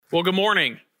Well, good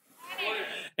morning.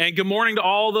 And good morning to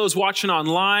all those watching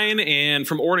online and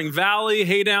from Ording Valley,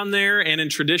 hey down there, and in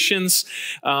Traditions.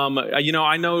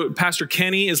 I know Pastor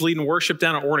Kenny is leading worship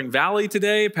down at Ording Valley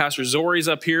today. Pastor Zori's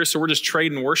up here, so we're just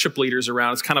trading worship leaders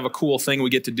around. It's kind of a cool thing we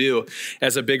get to do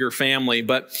as a bigger family,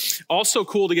 but also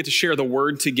cool to get to share the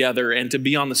word together and to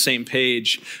be on the same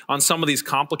page on some of these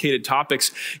complicated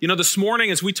topics. You know, this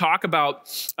morning as we talk about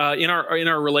in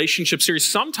our relationship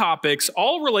series,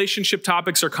 all relationship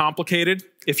topics are complicated.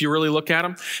 If you really look at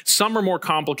them, some are more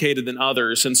complicated than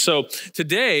others. And so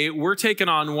today we're taking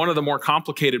on one of the more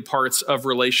complicated parts of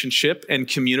relationship and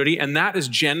community, and that is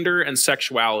gender and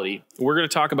sexuality. We're going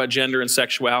to talk about gender and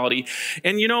sexuality.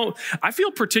 And I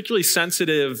feel particularly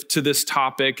sensitive to this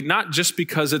topic, not just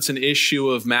because it's an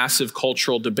issue of massive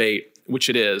cultural debate, which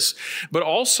it is, but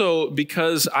also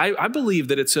because I believe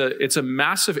that it's a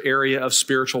massive area of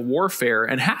spiritual warfare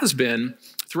and has been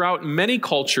throughout many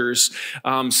cultures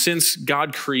since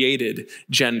God created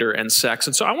gender and sex.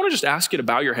 And so I want to just ask you to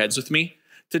bow your heads with me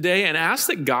today and ask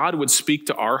that God would speak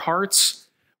to our hearts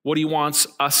what he wants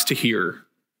us to hear.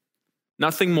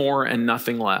 Nothing more and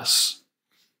nothing less.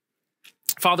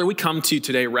 Father, we come to you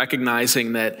today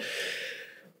recognizing that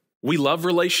we love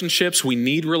relationships, we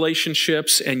need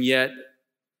relationships, and yet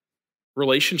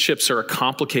relationships are a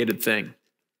complicated thing.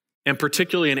 And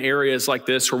particularly in areas like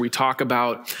this where we talk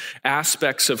about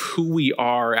aspects of who we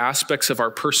are, aspects of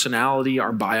our personality,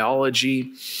 our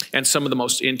biology, and some of the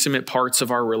most intimate parts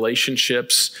of our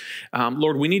relationships.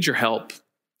 Lord, we need your help.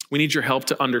 We need your help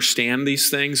to understand these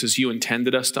things as you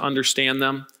intended us to understand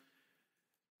them.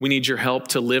 We need your help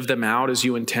to live them out as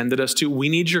you intended us to. We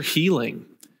need your healing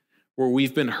where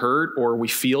we've been hurt or we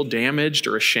feel damaged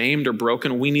or ashamed or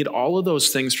broken. We need all of those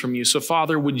things from you. So,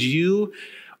 Father, would you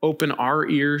open our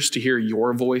ears to hear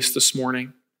your voice this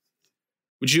morning?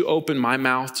 Would you open my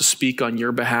mouth to speak on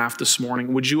your behalf this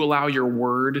morning? Would you allow your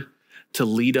word to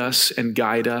lead us and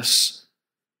guide us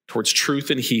towards truth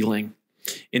and healing?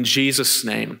 In Jesus'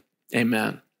 name,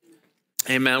 amen.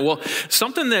 Amen. Well,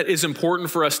 something that is important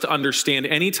for us to understand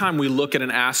anytime we look at an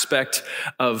aspect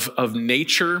of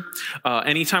nature,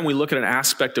 anytime we look at an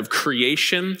aspect of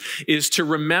creation, is to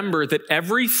remember that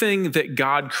everything that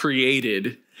God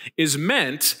created is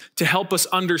meant to help us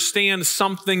understand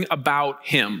something about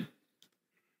him.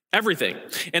 Everything.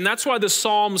 And that's why the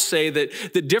Psalms say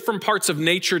that the different parts of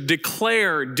nature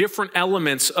declare different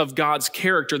elements of God's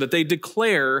character, that they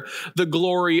declare the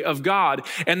glory of God.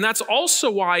 And that's also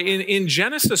why in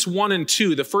Genesis 1 and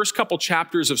 2, the first couple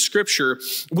chapters of Scripture,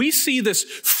 we see this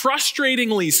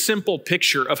frustratingly simple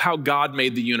picture of how God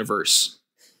made the universe.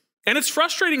 And it's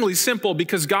frustratingly simple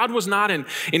because God was not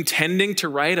intending to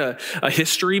write a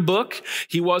history book.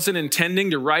 He wasn't intending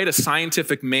to write a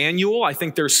scientific manual. I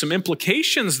think there's some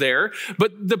implications there.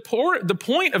 But the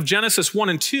point of Genesis 1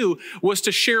 and 2 was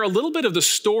to share a little bit of the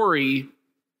story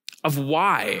of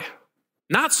why.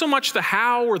 Not so much the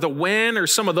how or the when or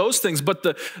some of those things, but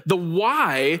the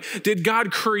why did God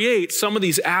create some of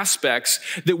these aspects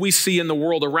that we see in the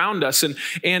world around us.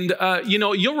 And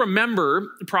you'll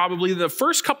remember probably the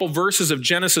first couple verses of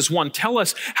Genesis 1 tell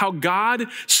us how God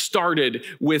started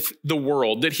with the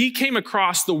world, that he came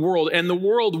across the world, and the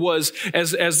world was,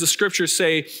 as the scriptures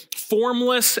say,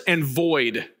 formless and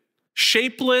void.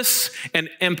 Shapeless and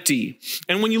empty.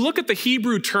 And when you look at the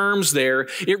Hebrew terms there,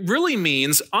 it really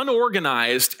means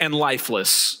unorganized and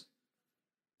lifeless.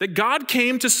 That God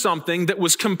came to something that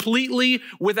was completely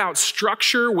without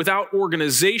structure, without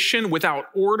organization, without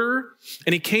order,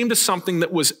 and he came to something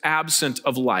that was absent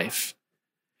of life.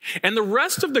 And the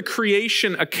rest of the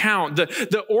creation account,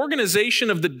 the organization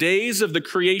of the days of the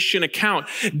creation account,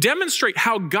 demonstrate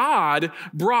how God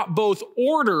brought both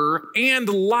order and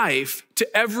life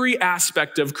to every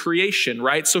aspect of creation,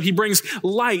 right? So he brings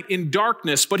light in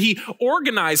darkness, but he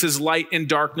organizes light and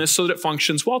darkness so that it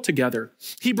functions well together.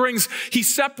 He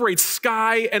separates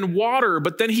sky and water,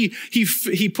 but then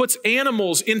he puts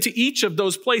animals into each of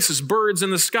those places, birds in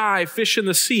the sky, fish in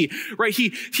the sea, right? He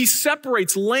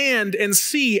separates land and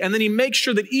sea, and then he makes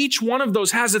sure that each one of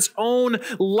those has its own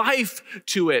life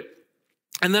to it.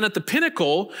 And then at the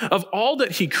pinnacle of all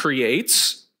that he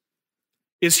creates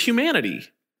is humanity.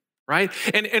 Right?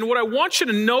 And what I want you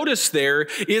to notice there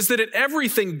is that in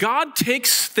everything, God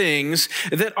takes things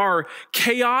that are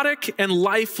chaotic and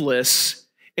lifeless,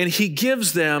 and he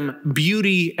gives them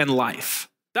beauty and life.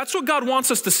 That's what God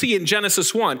wants us to see in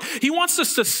Genesis 1. He wants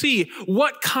us to see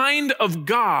what kind of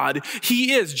God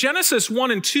he is. Genesis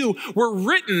 1 and 2 were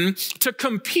written to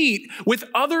compete with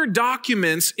other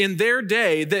documents in their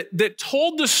day that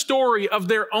told the story of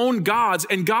their own gods.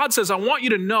 And God says, I want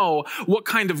you to know what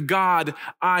kind of God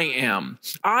I am.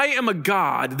 I am a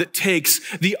God that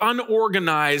takes the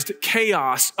unorganized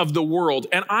chaos of the world.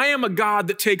 And I am a God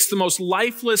that takes the most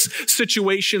lifeless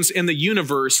situations in the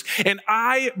universe. And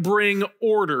I bring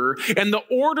order. And the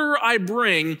order I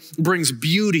bring brings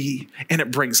beauty and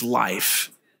it brings life.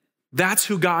 That's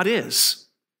who God is.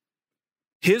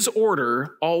 His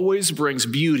order always brings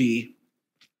beauty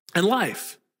and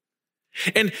life.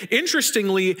 And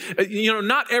interestingly,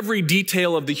 not every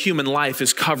detail of the human life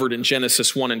is covered in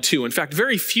Genesis 1 and 2. In fact,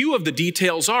 very few of the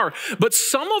details are, but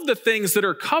some of the things that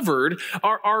are covered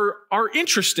are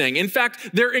interesting. In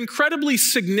fact, they're incredibly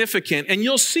significant. And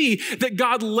you'll see that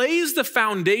God lays the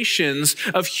foundations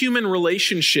of human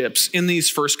relationships in these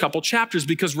first couple chapters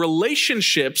because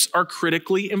relationships are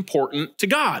critically important to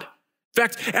God. In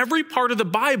fact, every part of the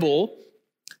Bible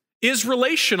is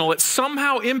relational. It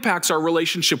somehow impacts our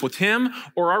relationship with him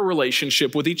or our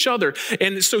relationship with each other.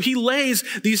 And so he lays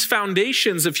these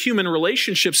foundations of human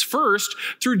relationships first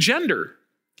through gender.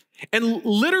 And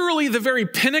literally the very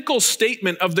pinnacle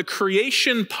statement of the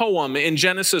creation poem in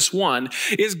Genesis 1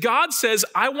 is God says,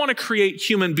 I want to create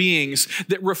human beings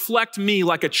that reflect me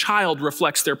like a child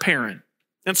reflects their parent.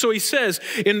 And so he says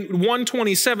in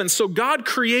 1:27, so God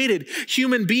created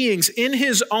human beings in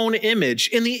his own image.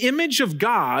 In the image of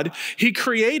God, he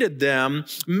created them,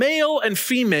 male and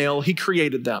female, he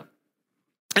created them.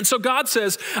 And so God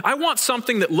says, I want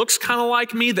something that looks kind of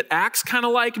like me, that acts kind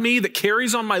of like me, that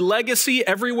carries on my legacy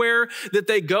everywhere that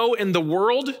they go in the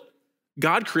world.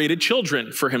 God created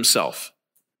children for himself.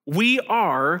 We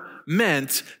are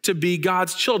meant to be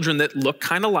God's children that look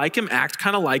kind of like him, act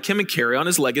kind of like him, and carry on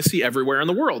his legacy everywhere in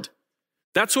the world.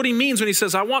 That's what he means when he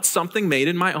says, I want something made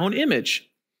in my own image.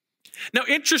 Now,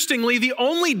 interestingly, the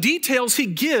only details he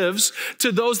gives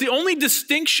to those, the only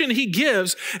distinction he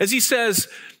gives is he says,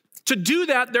 to do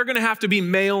that, they're going to have to be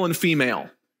male and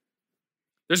female.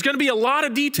 There's going to be a lot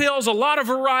of details, a lot of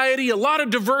variety, a lot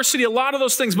of diversity, a lot of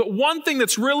those things. But one thing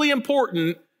that's really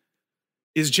important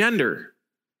is gender.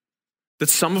 That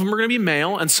some of them are going to be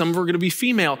male and some of them are going to be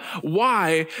female.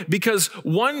 Why? Because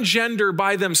one gender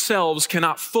by themselves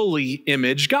cannot fully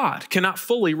image God, cannot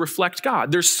fully reflect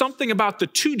God. There's something about the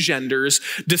two genders,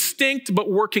 distinct but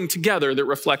working together, that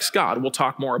reflects God. We'll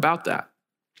talk more about that.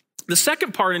 The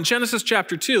second part in Genesis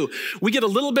chapter 2, we get a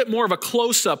little bit more of a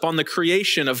close-up on the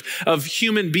creation of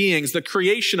human beings, the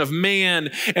creation of man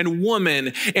and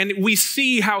woman. And we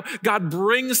see how God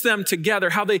brings them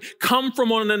together, how they come from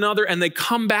one another and they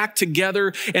come back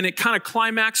together. And it kind of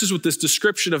climaxes with this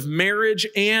description of marriage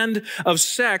and of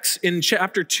sex in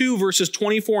chapter 2, verses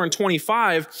 24 and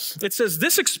 25. It says,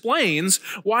 this explains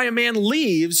why a man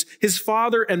leaves his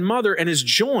father and mother and is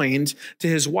joined to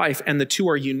his wife, and the two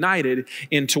are united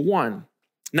into one.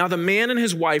 Now the man and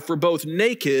his wife were both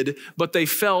naked, but they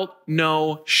felt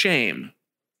no shame.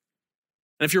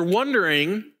 And if you're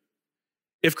wondering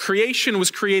if creation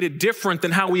was created different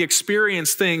than how we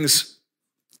experience things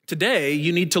today,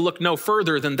 you need to look no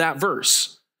further than that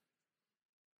verse.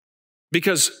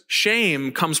 Because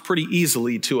shame comes pretty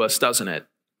easily to us, doesn't it?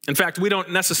 In fact, we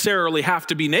don't necessarily have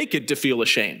to be naked to feel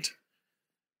ashamed.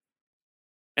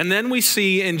 And then we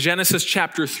see in Genesis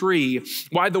chapter 3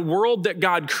 why the world that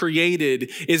God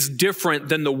created is different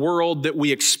than the world that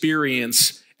we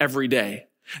experience every day.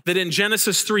 That in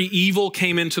Genesis 3, evil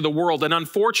came into the world, and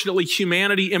unfortunately,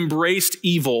 humanity embraced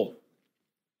evil.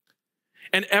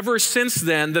 And ever since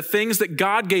then, the things that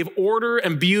God gave order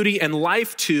and beauty and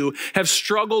life to have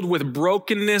struggled with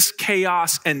brokenness,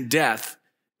 chaos, and death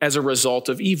as a result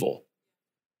of evil.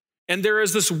 And there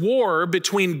is this war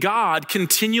between God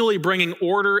continually bringing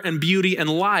order and beauty and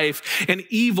life, and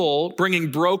evil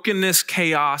bringing brokenness,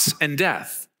 chaos, and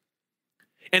death.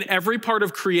 And every part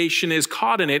of creation is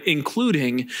caught in it,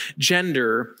 including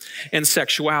gender and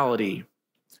sexuality.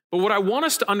 But what I want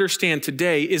us to understand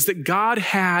today is that God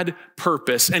had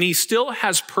purpose, and he still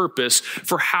has purpose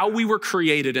for how we were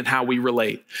created and how we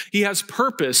relate. He has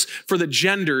purpose for the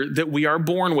gender that we are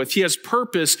born with. He has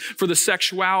purpose for the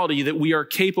sexuality that we are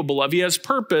capable of. He has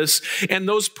purpose, and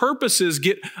those purposes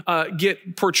get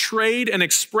portrayed and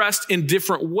expressed in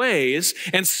different ways,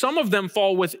 and some of them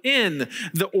fall within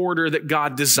the order that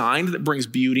God designed that brings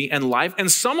beauty and life,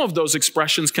 and some of those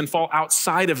expressions can fall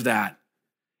outside of that.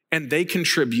 And they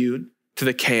contribute to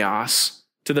the chaos,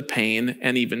 to the pain,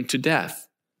 and even to death.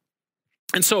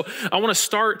 And so I want to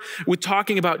start with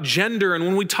talking about gender. And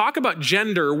when we talk about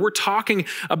gender, we're talking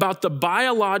about the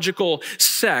biological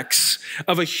sex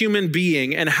of a human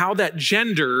being and how that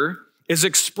gender is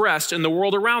expressed in the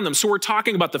world around them. So we're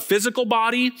talking about the physical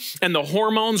body and the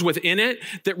hormones within it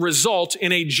that result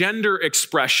in a gender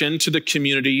expression to the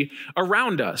community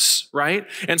around us, right?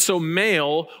 And so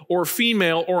male or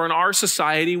female, or in our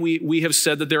society, we have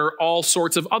said that there are all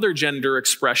sorts of other gender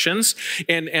expressions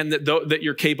and that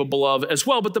you're capable of as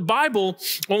well. But the Bible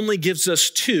only gives us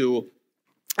two.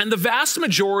 And the vast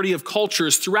majority of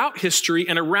cultures throughout history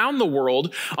and around the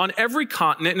world on every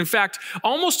continent, in fact,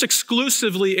 almost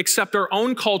exclusively except our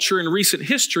own culture in recent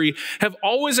history, have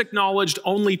always acknowledged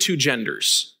only two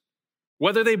genders,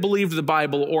 whether they believed the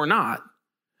Bible or not.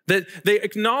 That they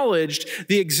acknowledged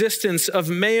the existence of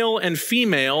male and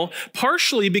female,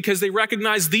 partially because they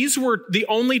recognized these were the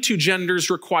only two genders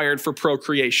required for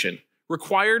procreation,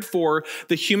 required for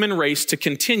the human race to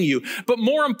continue. But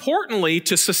more importantly,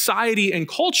 to society and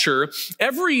culture,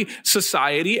 every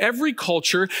society, every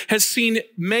culture has seen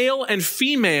male and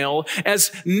female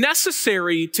as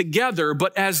necessary together,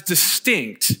 but as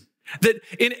distinct. That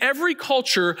in every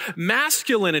culture,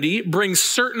 masculinity brings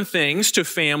certain things to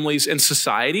families and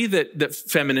society that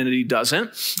femininity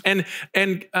doesn't.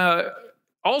 And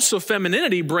also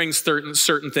femininity brings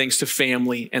certain things to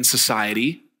family and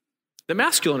society that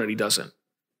masculinity doesn't.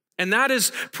 And that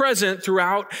is present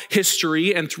throughout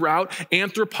history and throughout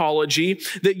anthropology,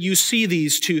 that you see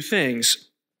these two things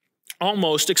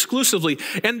almost exclusively.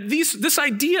 And this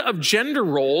idea of gender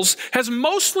roles has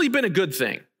mostly been a good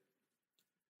thing.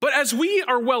 But as we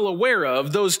are well aware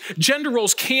of, those gender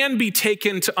roles can be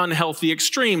taken to unhealthy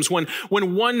extremes. When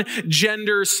one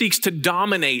gender seeks to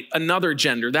dominate another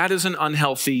gender, that is an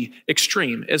unhealthy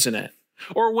extreme, isn't it?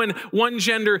 Or when one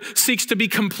gender seeks to be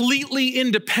completely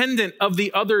independent of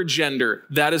the other gender,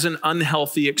 that is an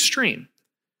unhealthy extreme.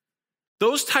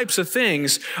 Those types of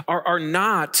things are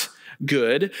not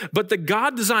good, but the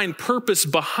God-designed purpose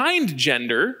behind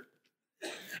gender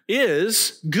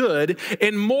is good,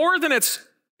 and more than it's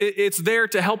there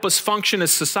to help us function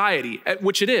as society,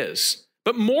 which it is.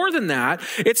 But more than that,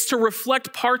 it's to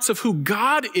reflect parts of who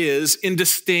God is in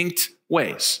distinct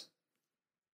ways.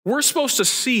 We're supposed to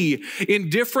see in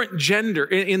different gender,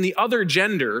 in the other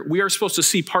gender, we are supposed to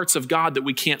see parts of God that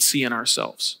we can't see in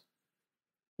ourselves.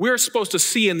 We are supposed to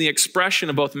see in the expression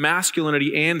of both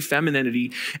masculinity and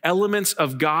femininity elements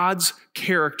of God's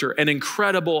character, an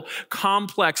incredible,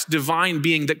 complex, divine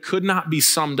being that could not be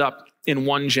summed up in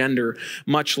one gender,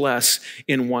 much less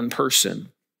in one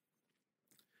person.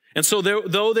 And so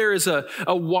though there is a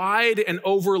wide and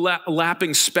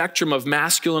overlapping spectrum of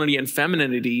masculinity and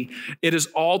femininity, it is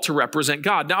all to represent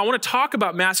God. Now, I want to talk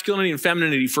about masculinity and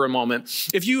femininity for a moment.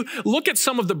 If you look at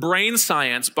some of the brain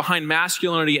science behind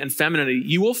masculinity and femininity,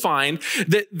 you will find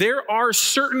that there are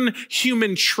certain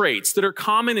human traits that are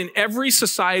common in every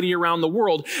society around the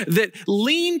world that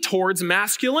lean towards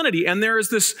masculinity. And there is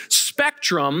this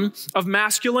spectrum of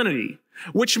masculinity,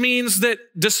 which means that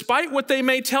despite what they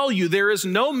may tell you, there is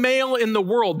no male in the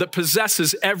world that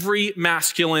possesses every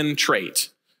masculine trait.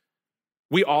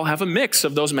 We all have a mix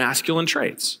of those masculine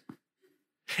traits.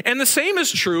 And the same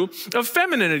is true of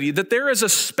femininity, that there is a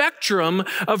spectrum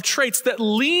of traits that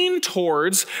lean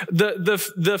towards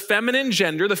the feminine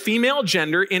gender, the female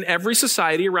gender in every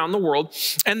society around the world.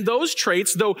 And those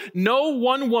traits, though no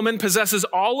one woman possesses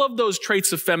all of those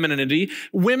traits of femininity,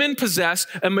 women possess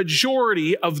a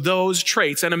majority of those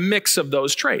traits and a mix of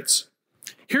those traits.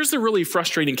 Here's the really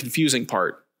frustrating, confusing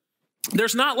part.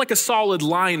 There's not like a solid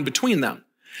line between them.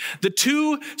 The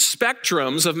two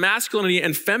spectrums of masculinity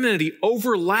and femininity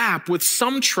overlap with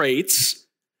some traits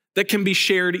that can be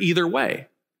shared either way.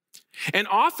 And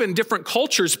often different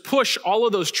cultures push all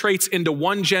of those traits into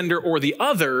one gender or the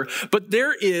other, but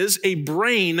there is a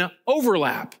brain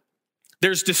overlap.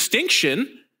 There's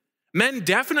distinction. Men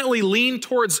definitely lean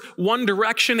towards one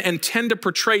direction and tend to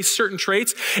portray certain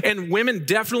traits, and women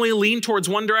definitely lean towards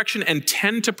one direction and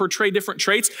tend to portray different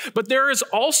traits, but there is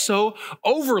also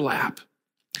overlap.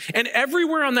 And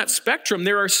everywhere on that spectrum,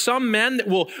 there are some men that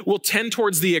will tend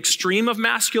towards the extreme of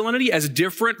masculinity, as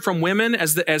different from women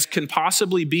as can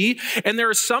possibly be. And there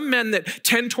are some men that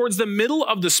tend towards the middle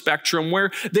of the spectrum,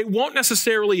 where they won't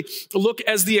necessarily look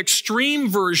as the extreme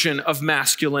version of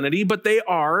masculinity, but they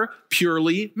are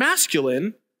purely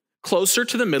masculine, closer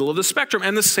to the middle of the spectrum.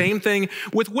 And the same thing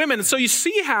with women. So you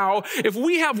see how, if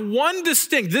we have one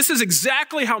distinct, this is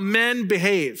exactly how men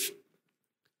behave,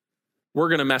 we're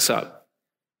going to mess up.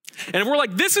 And if we're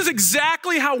like, this is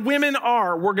exactly how women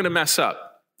are, we're going to mess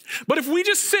up. But if we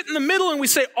just sit in the middle and we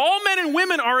say all men and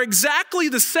women are exactly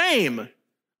the same,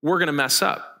 we're going to mess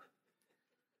up.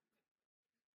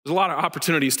 There's a lot of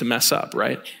opportunities to mess up,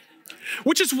 right?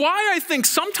 Which is why I think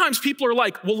sometimes people are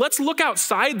like, well, let's look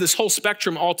outside this whole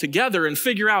spectrum altogether and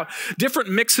figure out different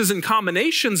mixes and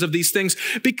combinations of these things,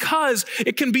 because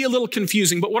it can be a little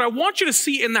confusing. But what I want you to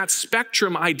see in that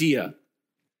spectrum idea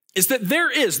is that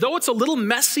there is, though it's a little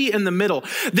messy in the middle,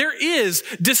 there is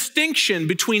distinction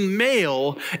between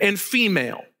male and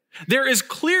female. There is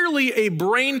clearly a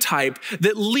brain type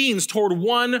that leans toward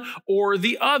one or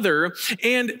the other,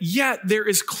 and yet there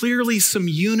is clearly some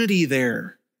unity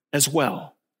there as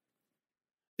well.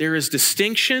 There is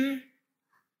distinction,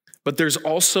 but there's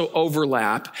also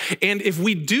overlap. And if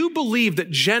we do believe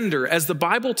that gender, as the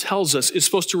Bible tells us, is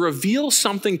supposed to reveal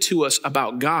something to us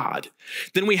about God,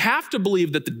 then we have to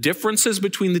believe that the differences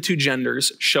between the two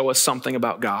genders show us something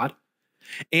about God,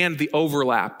 and the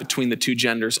overlap between the two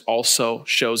genders also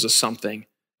shows us something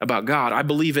about God. I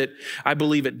believe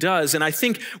it does. And I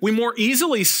think we more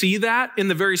easily see that in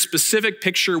the very specific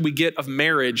picture we get of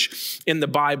marriage in the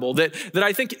Bible that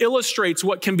I think illustrates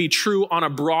what can be true on a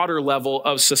broader level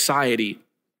of society.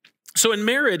 So in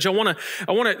marriage, I want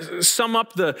to sum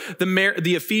up the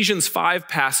Ephesians 5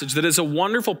 passage that is a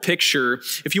wonderful picture,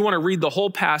 if you want to read the whole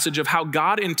passage, of how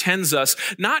God intends us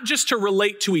not just to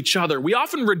relate to each other. We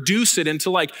often reduce it into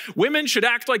like women should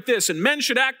act like this and men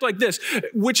should act like this,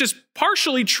 which is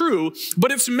partially true,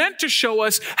 but it's meant to show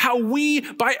us how we,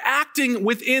 by acting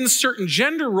within certain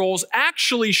gender roles,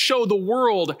 actually show the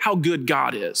world how good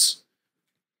God is.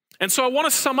 And so I want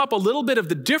to sum up a little bit of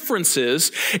the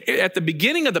differences at the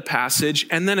beginning of the passage,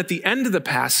 and then at the end of the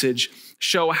passage,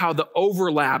 show how the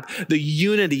overlap, the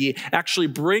unity, actually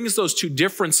brings those two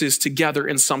differences together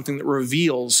in something that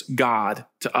reveals God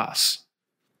to us.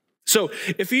 So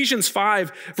Ephesians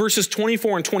 5, verses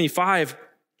 24 and 25,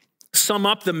 sum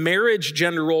up the marriage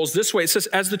gender roles this way. It says,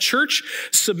 as the church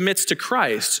submits to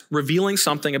Christ, revealing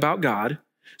something about God,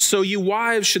 so you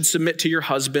wives should submit to your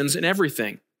husbands in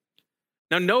everything.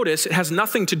 Now notice, it has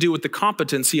nothing to do with the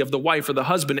competency of the wife or the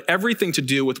husband, everything to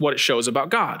do with what it shows about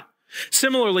God.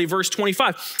 Similarly, verse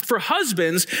 25, for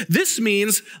husbands, this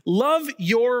means love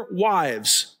your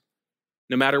wives,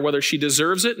 no matter whether she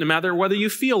deserves it, no matter whether you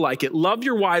feel like it. Love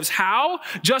your wives. How?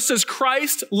 Just as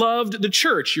Christ loved the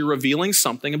church. You're revealing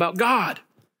something about God.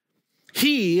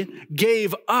 He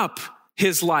gave up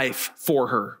his life for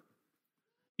her.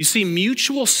 You see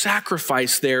mutual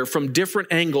sacrifice there from different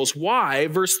angles. Why?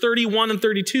 Verse 31 and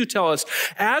 32 tell us,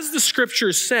 as the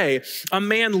scriptures say, a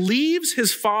man leaves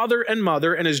his father and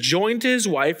mother and is joined to his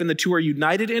wife, and the two are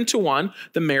united into one.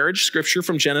 The marriage scripture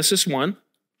from Genesis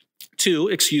 2.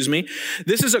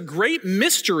 This is a great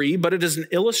mystery, but it is an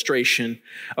illustration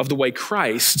of the way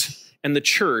Christ and the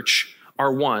church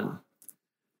are one.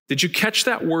 Did you catch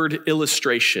that word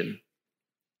illustration?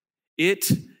 It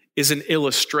is an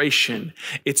illustration.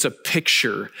 It's a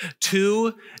picture.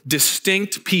 Two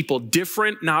distinct people,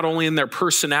 different not only in their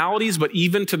personalities, but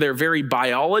even to their very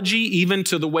biology, even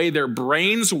to the way their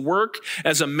brains work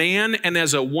as a man and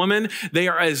as a woman. They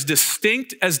are as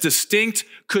distinct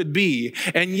could be.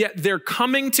 And yet their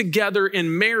coming together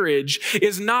in marriage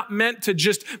is not meant to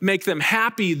just make them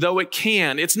happy, though it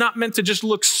can. It's not meant to just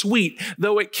look sweet,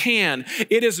 though it can.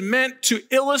 It is meant to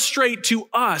illustrate to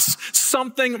us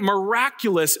something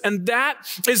miraculous, and that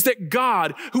is that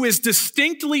God, who is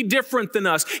distinctly different than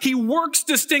us, he works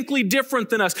distinctly different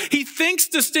than us, he thinks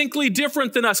distinctly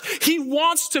different than us, he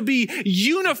wants to be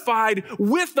unified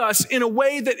with us in a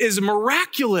way that is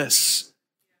miraculous.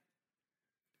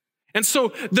 And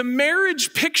so the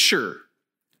marriage picture,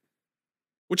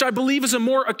 which I believe is a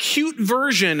more acute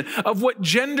version of what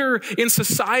gender in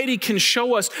society can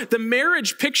show us. The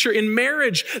marriage picture, in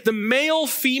marriage, the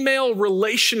male-female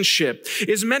relationship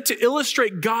is meant to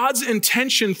illustrate God's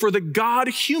intention for the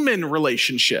God-human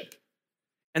relationship.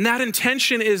 And that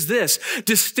intention is this: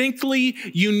 distinctly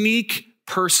unique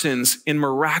persons in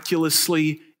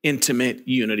miraculously intimate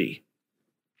unity.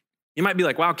 You might be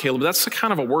like, wow, Caleb, that's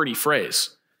kind of a wordy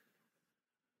phrase.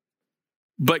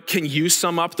 But can you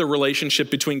sum up the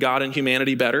relationship between God and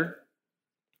humanity better?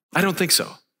 I don't think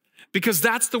so. Because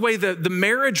that's the way the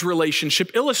marriage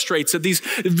relationship illustrates it. These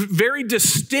very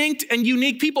distinct and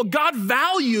unique people. God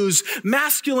values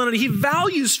masculinity. He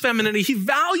values femininity. He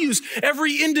values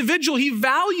every individual. He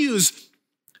values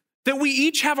that we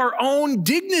each have our own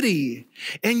dignity.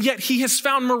 And yet he has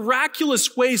found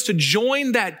miraculous ways to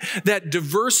join that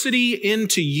diversity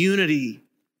into unity.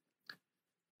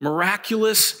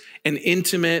 Miraculous and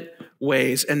intimate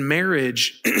ways. And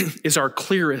marriage is our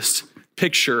clearest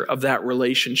picture of that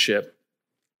relationship.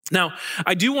 Now,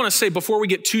 I do want to say before we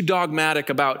get too dogmatic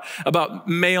about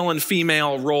male and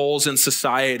female roles in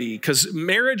society, because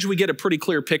marriage, we get a pretty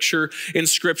clear picture in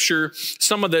Scripture.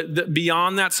 Some of the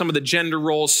beyond that, some of the gender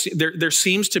roles, there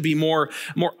seems to be more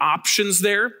options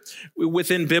there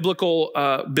within biblical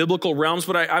realms.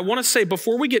 But I want to say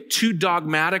before we get too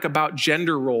dogmatic about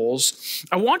gender roles,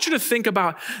 I want you to think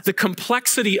about the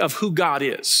complexity of who God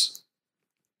is.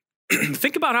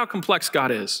 Think about how complex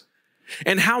God is.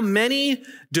 And how many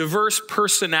diverse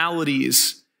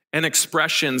personalities and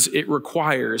expressions it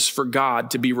requires for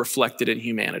God to be reflected in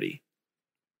humanity.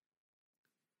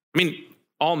 I mean,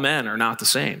 all men are not the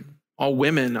same. All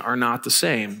women are not the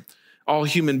same. All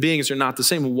human beings are not the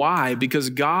same. Why? Because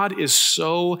God is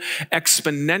so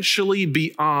exponentially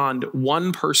beyond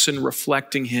one person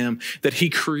reflecting him that he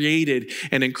created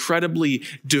an incredibly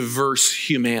diverse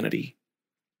humanity.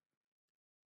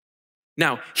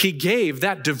 Now, he gave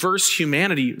that diverse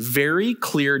humanity very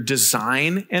clear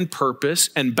design and purpose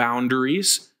and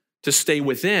boundaries to stay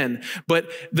within. But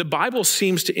the Bible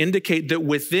seems to indicate that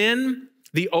within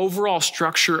the overall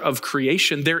structure of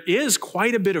creation, there is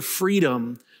quite a bit of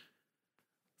freedom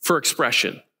for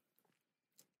expression.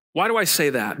 Why do I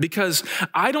say that? Because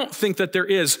I don't think that there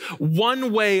is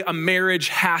one way a marriage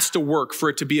has to work for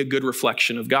it to be a good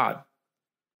reflection of God.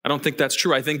 I don't think that's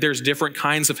true. I think there's different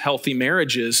kinds of healthy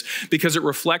marriages because it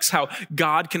reflects how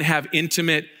God can have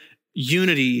intimate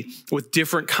unity with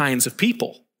different kinds of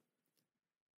people.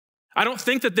 I don't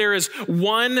think that there is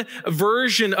one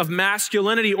version of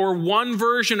masculinity or one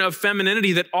version of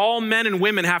femininity that all men and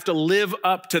women have to live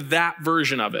up to that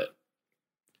version of it.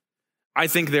 I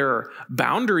think there are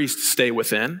boundaries to stay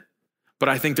within, but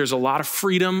I think there's a lot of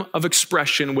freedom of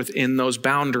expression within those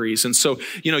boundaries. And so,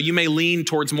 you may lean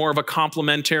towards more of a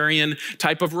complementarian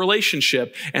type of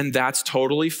relationship, and that's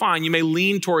totally fine. You may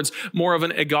lean towards more of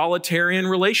an egalitarian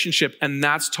relationship, and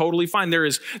that's totally fine. There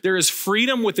is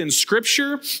freedom within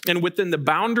Scripture and within the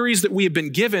boundaries that we have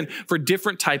been given for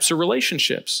different types of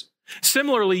relationships.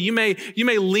 Similarly, you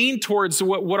may lean towards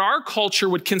what our culture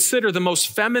would consider the most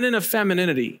feminine of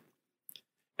femininity,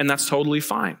 and that's totally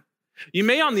fine. You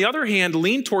may, on the other hand,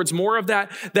 lean towards more of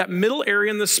that middle area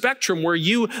in the spectrum where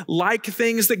you like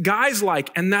things that guys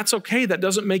like, and that's okay. That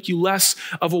doesn't make you less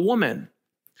of a woman.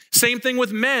 Same thing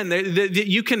with men.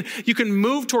 You can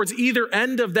move towards either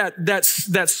end of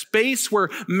that space where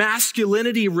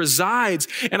masculinity resides.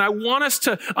 And I want us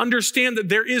to understand that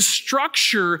there is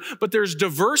structure, but there's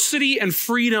diversity and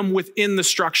freedom within the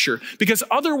structure. Because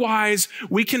otherwise,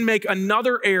 we can make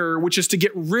another error, which is to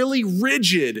get really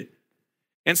rigid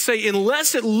and say,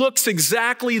 unless it looks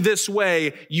exactly this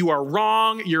way, you are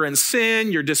wrong, you're in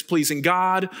sin, you're displeasing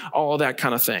God, all that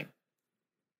kind of thing.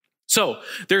 So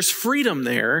there's freedom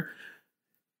there,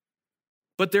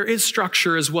 but there is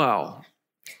structure as well.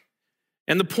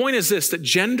 And the point is this, that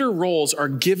gender roles are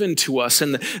given to us,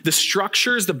 and the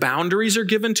structures, the boundaries are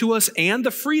given to us, and the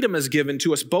freedom is given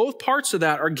to us. Both parts of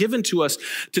that are given to us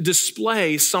to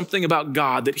display something about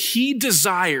God, that he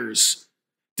desires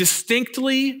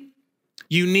distinctly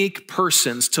unique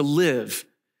persons to live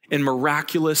in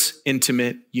miraculous,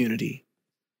 intimate unity.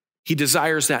 He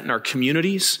desires that in our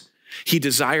communities. He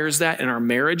desires that in our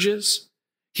marriages.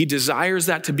 He desires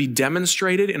that to be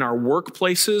demonstrated in our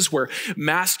workplaces where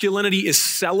masculinity is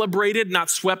celebrated, not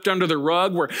swept under the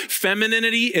rug, where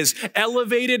femininity is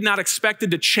elevated, not expected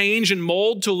to change and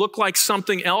mold to look like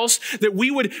something else, that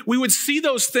we would see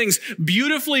those things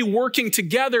beautifully working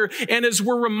together. And as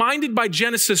we're reminded by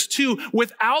Genesis 2,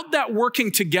 without that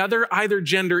working together, either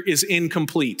gender is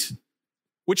incomplete.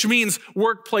 Which means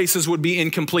workplaces would be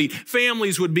incomplete,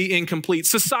 families would be incomplete,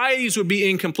 societies would be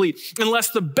incomplete,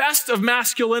 unless the best of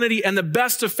masculinity and the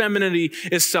best of femininity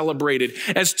is celebrated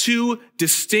as two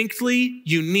distinctly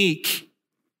unique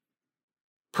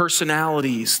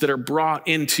personalities that are brought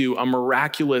into a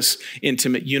miraculous,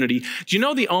 intimate unity. Do you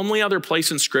know the only other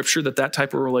place in Scripture that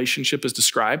type of relationship is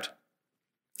described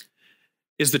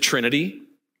is the Trinity?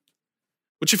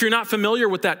 Which, if you're not familiar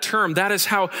with that term, that is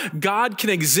how God can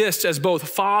exist as both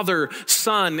Father,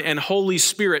 Son, and Holy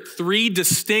Spirit, three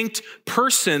distinct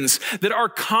persons that are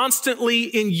constantly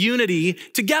in unity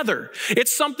together.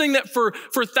 It's something that for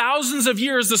thousands of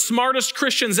years, the smartest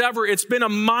Christians ever, it's been a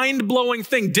mind-blowing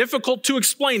thing, difficult to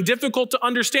explain, difficult to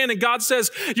understand. And God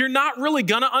says, you're not really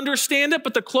going to understand it,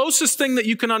 but the closest thing that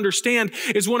you can understand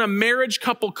is when a marriage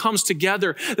couple comes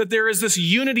together, that there is this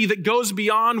unity that goes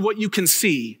beyond what you can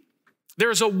see.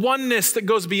 There's a oneness that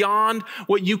goes beyond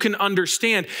what you can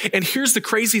understand. And here's the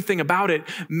crazy thing about it.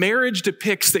 Marriage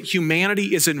depicts that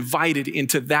humanity is invited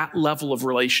into that level of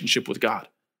relationship with God.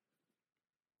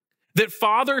 that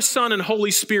Father, Son, and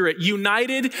Holy Spirit,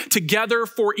 united together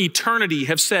for eternity,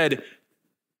 have said,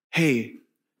 hey,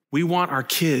 we want our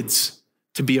kids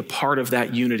to be a part of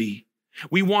that unity.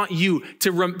 We want you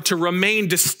to remain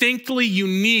distinctly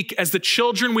unique as the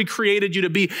children we created you to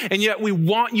be, and yet we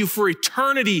want you for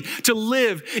eternity to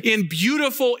live in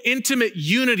beautiful, intimate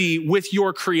unity with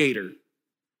your Creator.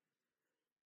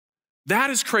 That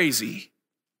is crazy.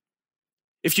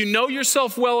 If you know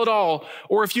yourself well at all,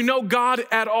 or if you know God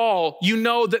at all, you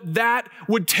know that that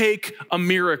would take a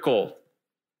miracle,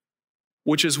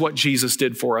 which is what Jesus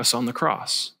did for us on the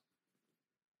cross.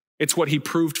 It's what he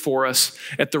proved for us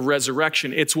at the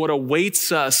resurrection. It's what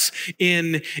awaits us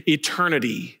in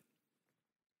eternity.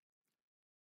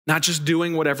 Not just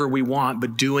doing whatever we want,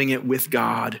 but doing it with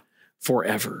God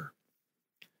forever.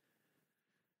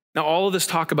 Now, all of this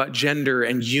talk about gender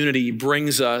and unity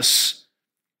brings us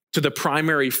to the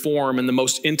primary form and the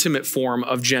most intimate form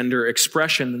of gender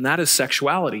expression, and that is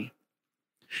sexuality.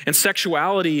 And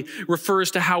sexuality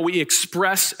refers to how we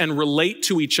express and relate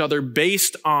to each other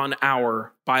based on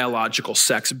our biological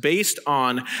sex, based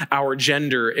on our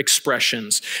gender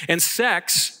expressions. And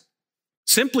sex,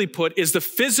 simply put, is the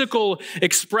physical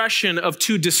expression of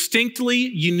two distinctly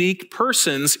unique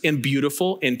persons in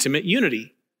beautiful, intimate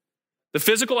unity. The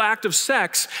physical act of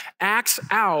sex acts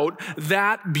out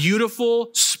that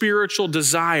beautiful spiritual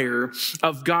desire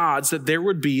of God's that there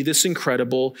would be this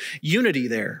incredible unity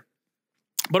there.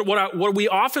 But what we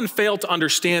often fail to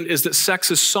understand is that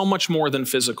sex is so much more than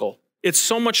physical. It's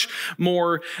so much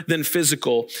more than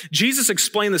physical. Jesus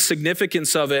explained the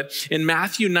significance of it in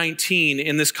Matthew 19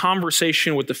 in this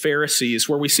conversation with the Pharisees,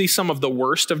 where we see some of the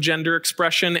worst of gender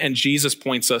expression, and Jesus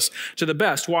points us to the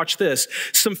best. Watch this.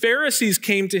 Some Pharisees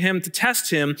came to him to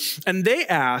test him, and they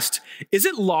asked, "Is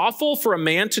it lawful for a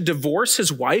man to divorce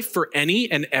his wife for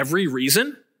any and every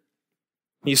reason?"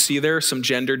 You see there some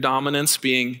gender dominance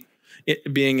being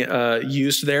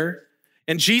used there.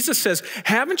 And Jesus says,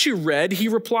 "Haven't you read," he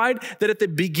replied, "that at the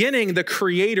beginning the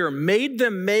Creator made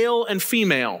them male and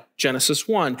female," Genesis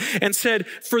 1, "and said,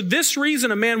 for this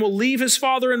reason a man will leave his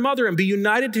father and mother and be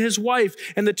united to his wife,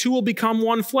 and the two will become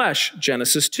one flesh,"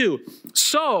 Genesis 2.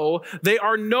 "So they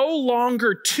are no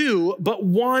longer two, but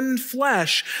one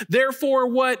flesh. Therefore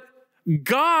what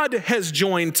God has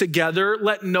joined together,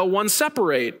 let no one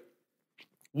separate."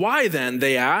 "Why then,"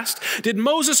 they asked, "did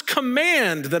Moses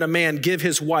command that a man give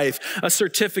his wife a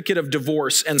certificate of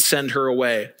divorce and send her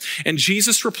away?" And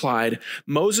Jesus replied,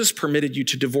 "Moses permitted you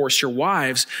to divorce your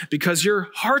wives because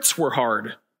your hearts were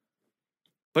hard.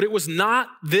 But it was not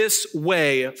this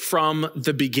way from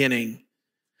the beginning.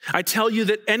 I tell you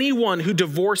that anyone who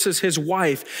divorces his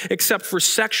wife except for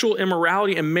sexual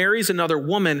immorality and marries another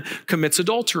woman commits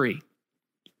adultery."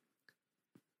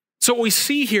 So what we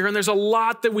see here, and there's a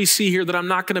lot that we see here that I'm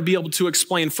not going to be able to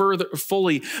explain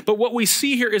fully, but what we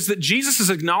see here is that Jesus is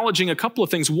acknowledging a couple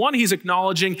of things. One, he's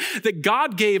acknowledging that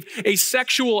God gave a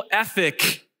sexual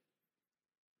ethic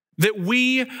that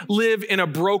we live in a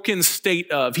broken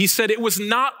state of. He said it was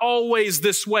not always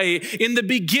this way. In the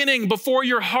beginning, before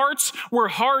your hearts were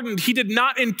hardened, he did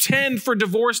not intend for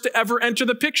divorce to ever enter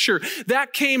the picture.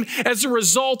 That came as a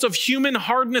result of human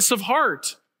hardness of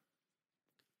heart.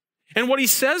 And what he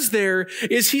says there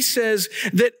is he says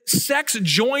that sex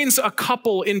joins a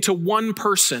couple into one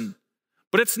person.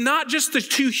 But it's not just the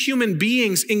two human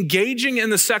beings engaging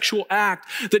in the sexual act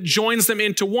that joins them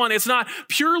into one. It's not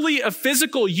purely a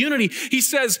physical unity. He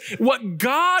says what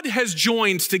God has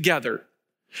joined together,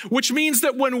 which means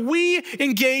that when we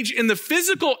engage in the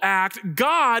physical act,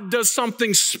 God does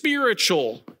something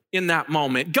spiritual in that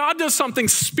moment. God does something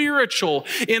spiritual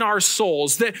in our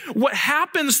souls. That what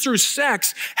happens through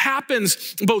sex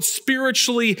happens both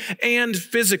spiritually and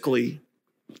physically.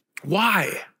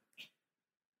 Why?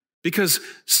 Because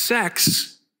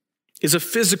sex is a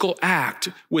physical act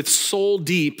with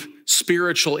soul-deep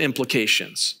spiritual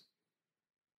implications.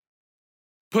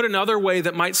 Put another way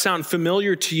that might sound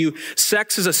familiar to you,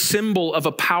 sex is a symbol of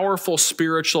a powerful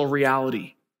spiritual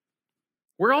reality.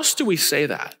 Where else do we say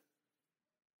that?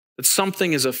 That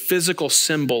something is a physical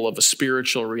symbol of a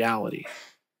spiritual reality.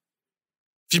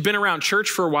 If you've been around church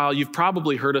for a while, you've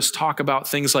probably heard us talk about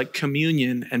things like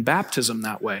communion and baptism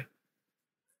that way.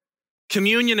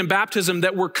 Communion and baptism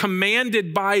that were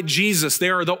commanded by Jesus. They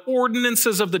are the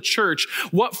ordinances of the church.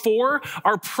 What for?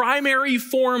 Our primary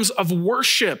forms of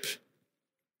worship.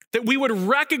 That we would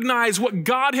recognize what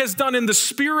God has done in the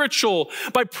spiritual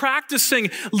by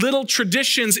practicing little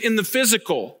traditions in the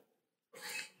physical.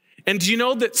 And do you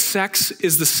know that sex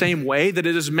is the same way, that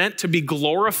it is meant to be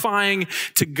glorifying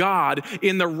to God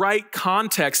in the right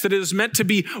context, that it is meant to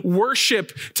be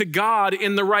worship to God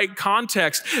in the right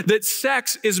context, that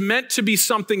sex is meant to be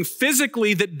something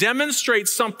physically that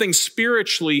demonstrates something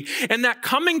spiritually, and that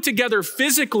coming together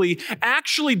physically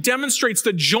actually demonstrates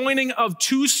the joining of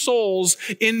two souls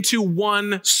into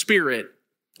one spirit.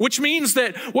 Which means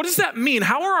that, what does that mean?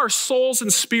 How are our souls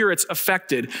and spirits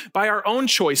affected? By our own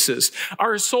choices.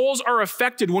 Our souls are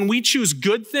affected when we choose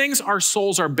good things, our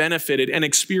souls are benefited and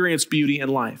experience beauty in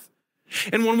life.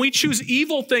 And when we choose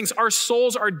evil things, our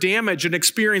souls are damaged and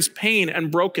experience pain and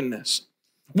brokenness.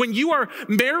 When you are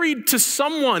married to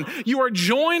someone, you are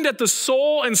joined at the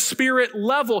soul and spirit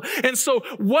level. And so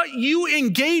what you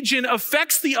engage in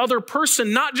affects the other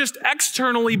person, not just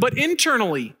externally, but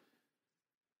internally.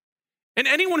 And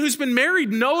anyone who's been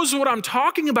married knows what I'm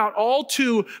talking about all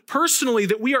too personally,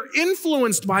 that we are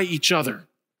influenced by each other.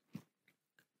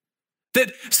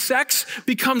 That sex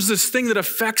becomes this thing that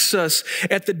affects us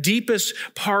at the deepest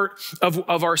part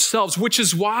of ourselves, which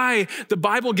is why the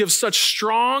Bible gives such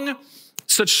strong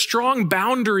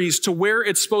boundaries to where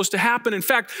it's supposed to happen. In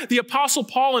fact, the Apostle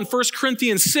Paul in 1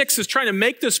 Corinthians 6 is trying to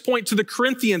make this point to the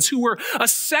Corinthians, who were a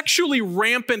sexually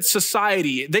rampant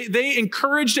society. They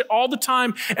encouraged it all the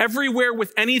time, everywhere,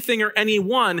 with anything or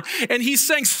anyone. And he's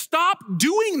saying, stop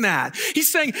doing that. He's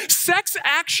saying sex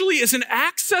actually is an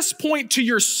access point to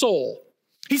your soul.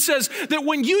 He says that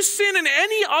when you sin in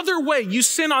any other way, you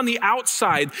sin on the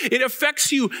outside. It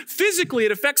affects you physically.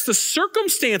 It affects the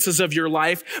circumstances of your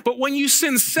life. But when you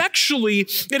sin sexually,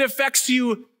 it affects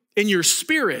you in your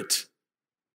spirit.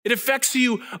 It affects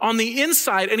you on the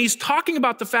inside. And he's talking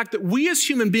about the fact that we as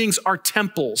human beings are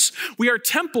temples. We are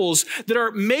temples that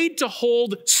are made to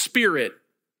hold spirit.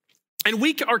 And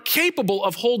we are capable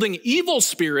of holding evil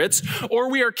spirits, or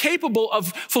we are capable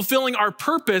of fulfilling our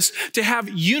purpose to have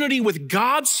unity with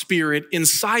God's spirit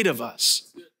inside of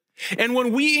us. And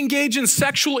when we engage in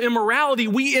sexual immorality,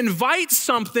 we invite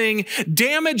something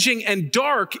damaging and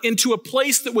dark into a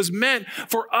place that was meant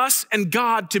for us and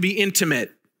God to be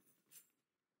intimate.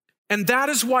 And that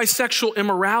is why sexual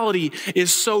immorality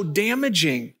is so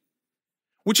damaging.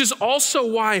 Which is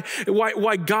also why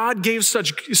God gave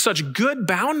such good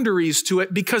boundaries to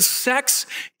it, because sex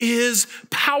is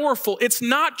powerful. It's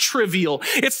not trivial.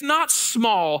 It's not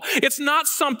small. It's not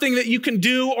something that you can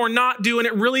do or not do, and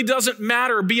it really doesn't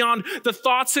matter beyond the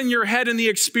thoughts in your head and the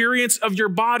experience of your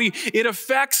body. It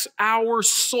affects our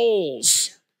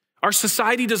souls. Our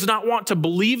society does not want to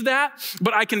believe that,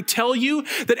 but I can tell you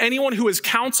that anyone who has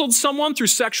counseled someone through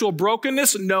sexual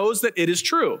brokenness knows that it is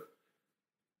true.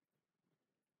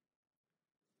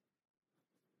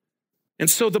 And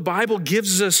so the Bible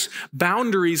gives us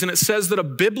boundaries, and it says that a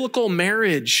biblical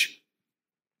marriage,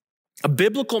 a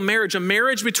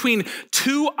marriage between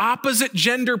two opposite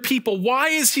gender people. Why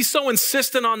is he so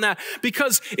insistent on that?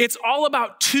 Because it's all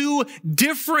about two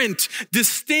different,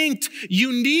 distinct,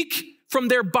 unique from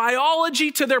their biology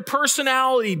to their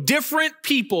personality, different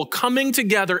people coming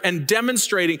together and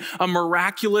demonstrating a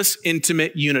miraculous,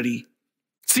 intimate unity.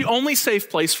 It's the only safe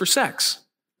place for sex.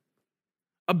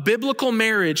 A biblical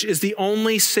marriage is the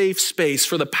only safe space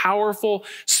for the powerful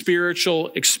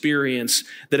spiritual experience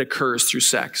that occurs through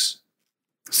sex.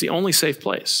 It's the only safe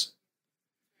place.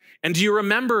 And do you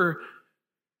remember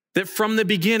that from the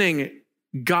beginning,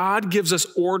 God gives us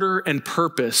order and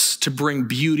purpose to bring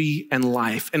beauty and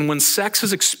life. And when sex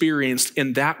is experienced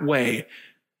in that way,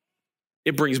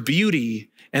 it brings beauty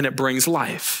and it brings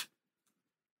life.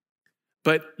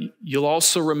 But you'll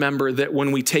also remember that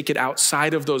when we take it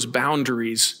outside of those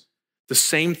boundaries, the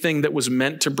same thing that was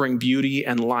meant to bring beauty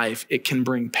and life, it can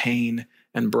bring pain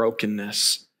and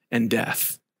brokenness and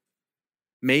death.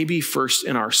 Maybe first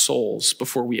in our souls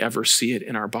before we ever see it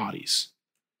in our bodies.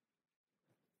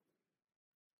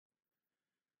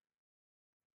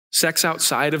 Sex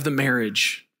outside of the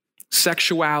marriage,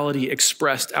 sexuality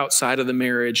expressed outside of the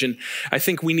marriage. And I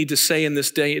think we need to say in this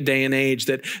day and age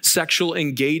that sexual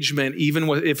engagement, even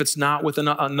if it's not with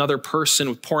another person,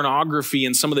 with pornography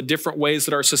and some of the different ways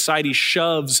that our society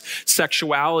shoves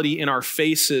sexuality in our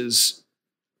faces,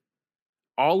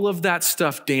 all of that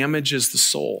stuff damages the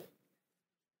soul.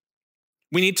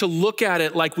 We need to look at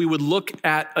it like we would look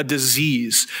at a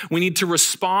disease. We need to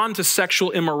respond to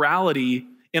sexual immorality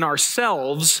in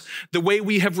ourselves the way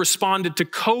we have responded to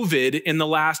COVID in the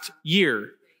last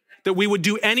year. That we would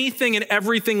do anything and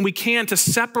everything we can to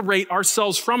separate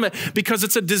ourselves from it, because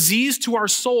it's a disease to our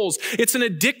souls. It's an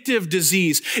addictive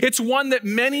disease. It's one that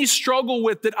many struggle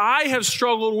with, that I have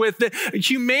struggled with, that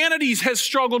humanity has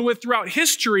struggled with throughout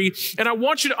history. And I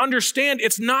want you to understand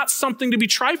it's not something to be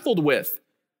trifled with.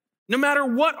 no matter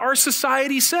what our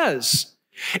society says.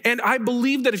 And I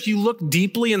believe that if you look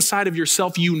deeply inside of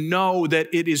yourself, you know that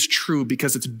it is true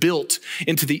because it's built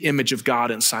into the image of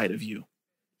God inside of you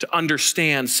to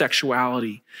understand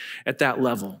sexuality at that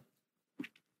level.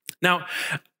 Now,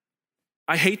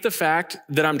 I hate the fact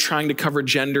that I'm trying to cover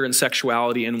gender and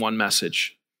sexuality in one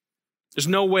message. There's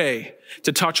no way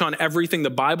to touch on everything the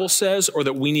Bible says or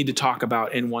that we need to talk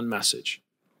about in one message.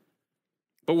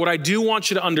 But what I do want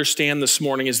you to understand this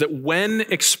morning is that when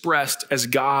expressed as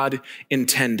God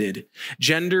intended,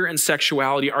 gender and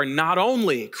sexuality are not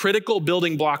only critical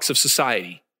building blocks of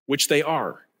society, which they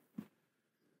are,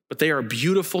 but they are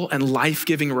beautiful and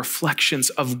life-giving reflections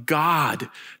of God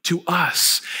to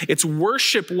us. It's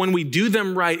worship when we do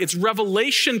them right. It's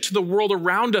revelation to the world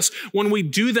around us when we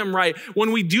do them right.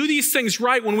 When we do these things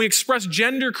right, when we express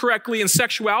gender correctly and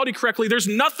sexuality correctly, there's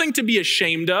nothing to be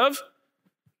ashamed of.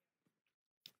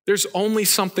 There's only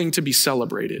something to be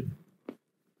celebrated.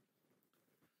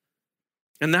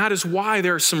 And that is why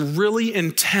there are some really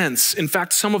intense, in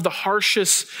fact, some of the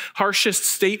harshest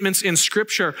statements in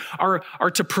Scripture are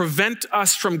to prevent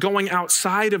us from going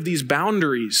outside of these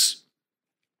boundaries.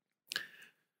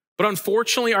 But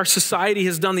unfortunately, our society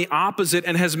has done the opposite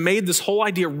and has made this whole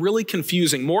idea really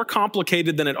confusing, more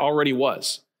complicated than it already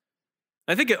was.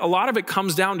 I think a lot of it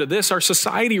comes down to this. Our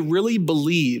society really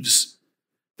believes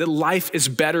that life is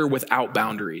better without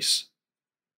boundaries.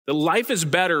 That life is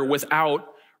better without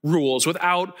rules,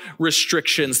 without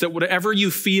restrictions, that whatever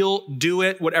you feel, do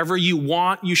it. Whatever you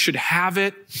want, you should have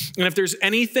it. And if there's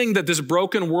anything that this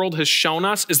broken world has shown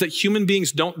us is that human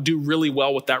beings don't do really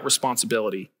well with that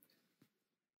responsibility.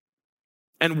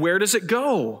 And where does it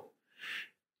go?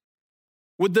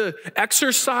 Would the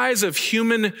exercise of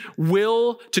human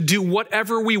will to do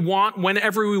whatever we want,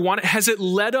 whenever we want, has it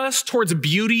led us towards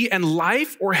beauty and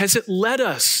life, or has it led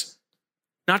us,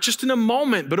 not just in a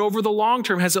moment, but over the long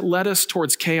term, has it led us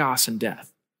towards chaos and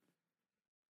death?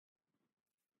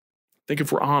 I think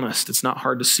if we're honest, it's not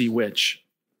hard to see which.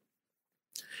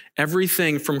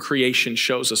 Everything from creation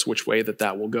shows us which way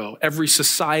that will go. Every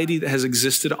society that has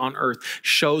existed on earth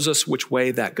shows us which way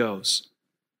that goes.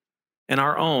 And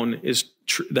our own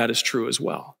that is true as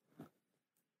well.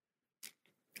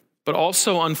 But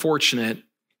also unfortunate,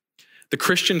 the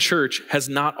Christian church has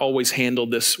not always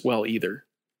handled this well either.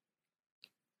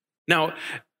 Now,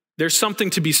 there's something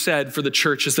to be said for the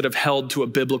churches that have held to a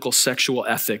biblical sexual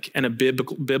ethic and a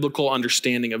biblical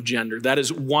understanding of gender. That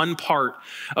is one part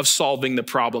of solving the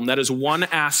problem. That is one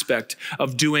aspect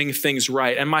of doing things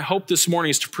right. And my hope this morning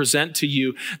is to present to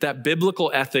you that biblical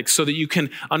ethic so that you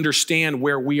can understand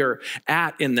where we are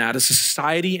at in that as a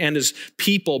society and as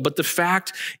people. But the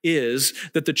fact is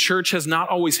that the church has not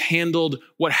always handled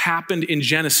what happened in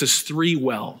Genesis 3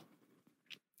 well.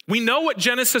 We know what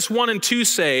Genesis 1 and 2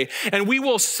 say, and we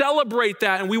will celebrate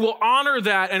that, and we will honor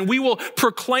that, and we will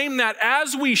proclaim that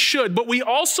as we should. But we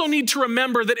also need to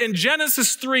remember that in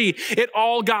Genesis 3, it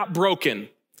all got broken.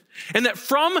 And that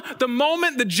from the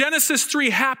moment that Genesis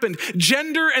 3 happened,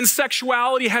 gender and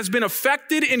sexuality has been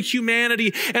affected in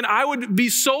humanity, and I would be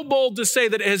so bold to say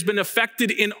that it has been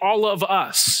affected in all of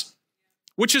us.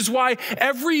 Which is why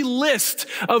every list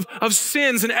of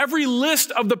sins and every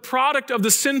list of the product of the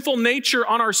sinful nature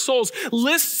on our souls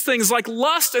lists things like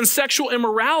lust and sexual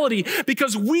immorality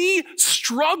because we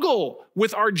struggle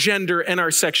with our gender and our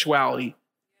sexuality.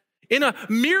 In a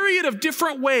myriad of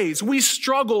different ways, we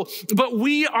struggle, but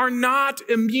we are not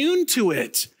immune to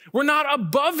it. We're not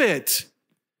above it.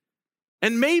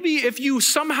 And maybe if you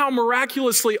somehow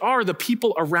miraculously are, the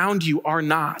people around you are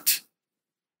not.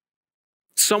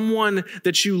 Someone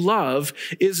that you love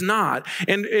is not.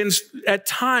 And at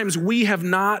times, we have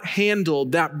not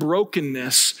handled that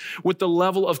brokenness with the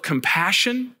level of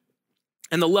compassion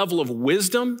and the level of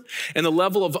wisdom and the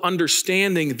level of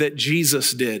understanding that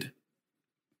Jesus did.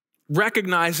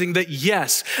 Recognizing that,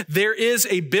 yes, there is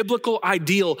a biblical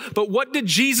ideal, but what did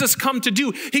Jesus come to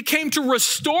do? He came to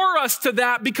restore us to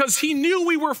that because he knew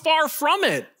we were far from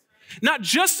it. Not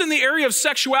just in the area of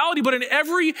sexuality, but in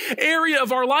every area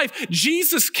of our life.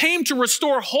 Jesus came to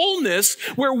restore wholeness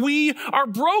where we are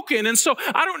broken. And so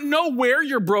I don't know where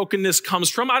your brokenness comes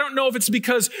from. I don't know if it's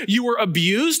because you were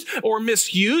abused or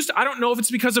misused. I don't know if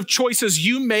it's because of choices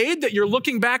you made that you're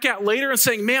looking back at later and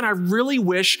saying, man, I really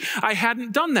wish I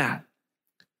hadn't done that.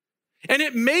 And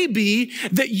it may be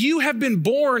that you have been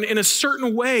born in a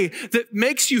certain way that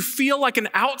makes you feel like an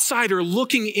outsider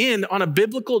looking in on a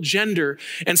biblical gender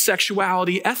and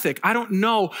sexuality ethic. I don't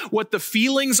know what the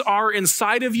feelings are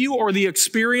inside of you or the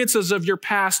experiences of your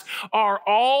past are.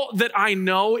 All that I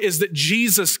know is that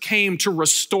Jesus came to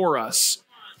restore us.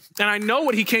 And I know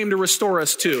what he came to restore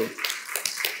us to.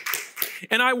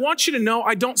 And I want you to know,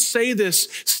 I don't say this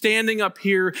standing up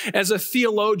here as a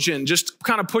theologian, just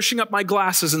kind of pushing up my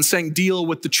glasses and saying, deal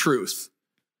with the truth.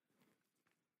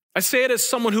 I say it as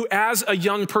someone who, as a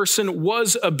young person,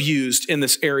 was abused in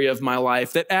this area of my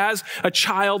life, that as a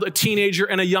child, a teenager,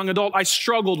 and a young adult, I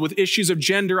struggled with issues of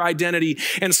gender identity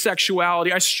and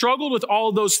sexuality. I struggled with all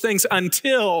of those things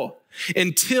until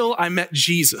I met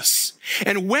Jesus.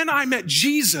 And when I met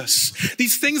Jesus,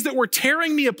 these things that were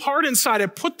tearing me apart inside, I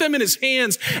put them in his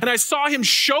hands, and I saw him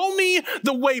show me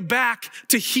the way back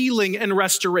to healing and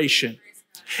restoration.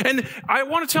 And I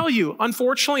want to tell you,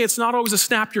 unfortunately, it's not always a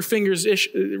snap your fingers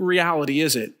reality,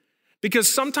 is it?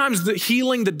 Because sometimes the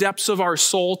healing the depths of our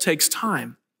soul takes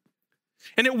time.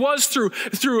 And it was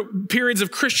through periods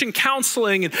of Christian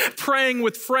counseling and praying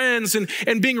with friends and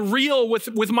being real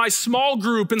with my small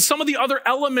group and some of the other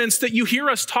elements that you hear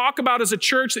us talk about as a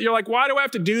church that you're like, why do I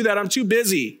have to do that? I'm too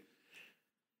busy.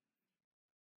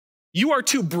 You are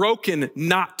too broken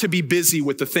not to be busy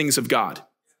with the things of God.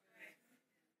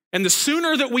 And the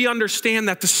sooner that we understand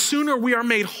that, the sooner we are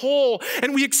made whole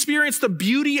and we experience the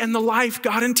beauty and the life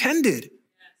God intended.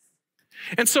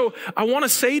 And so I want to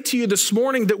say to you this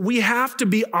morning that we have to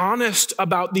be honest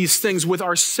about these things with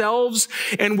ourselves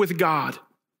and with God.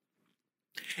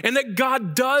 And that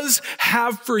God does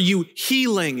have for you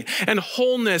healing and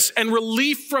wholeness and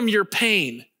relief from your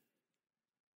pain.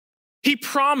 He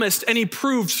promised and he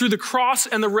proved through the cross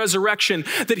and the resurrection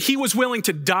that he was willing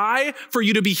to die for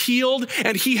you to be healed,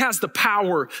 and he has the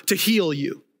power to heal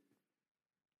you.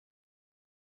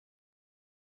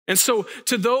 And so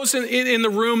to those in the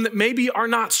room that maybe are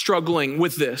not struggling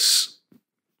with this,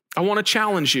 I want to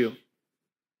challenge you.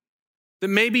 That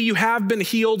maybe you have been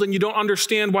healed and you don't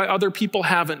understand why other people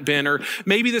haven't been, or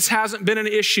maybe this hasn't been an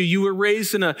issue. You were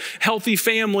raised in a healthy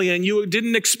family and you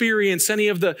didn't experience any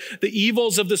of the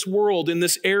evils of this world in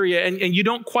this area, and you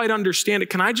don't quite understand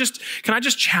it. Can I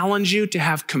just challenge you to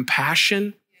have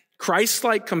compassion,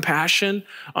 Christ-like compassion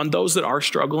on those that are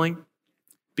struggling?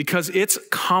 Because it's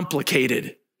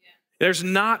complicated. There's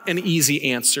not an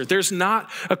easy answer. There's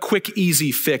not a quick,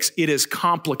 easy fix. It is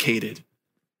complicated.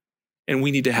 And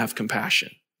we need to have compassion.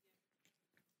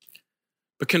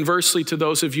 But conversely, to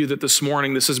those of you that this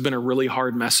morning, this has been a really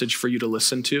hard message for you to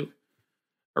listen to,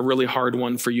 a really hard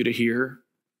one for you to hear.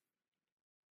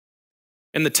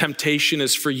 And the temptation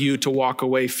is for you to walk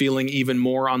away feeling even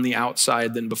more on the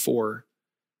outside than before.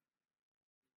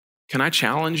 Can I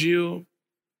challenge you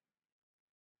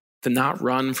to not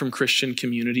run from Christian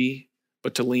community,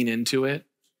 but to lean into it?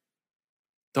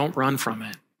 Don't run from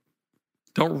it.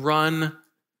 Don't run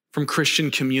from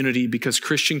Christian community, because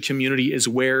Christian community is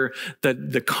where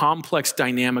the complex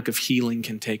dynamic of healing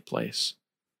can take place.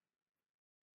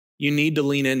 You need to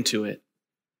lean into it.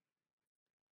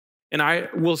 And I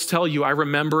will tell you, I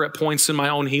remember at points in my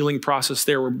own healing process,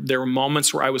 there were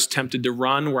moments where I was tempted to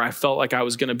run, where I felt like I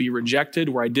was going to be rejected,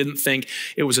 where I didn't think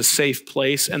it was a safe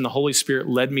place, and the Holy Spirit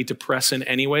led me to press in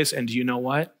anyways. And do you know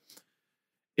what?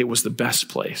 It was the best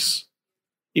place.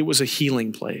 It was a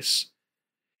healing place.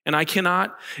 And I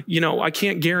can't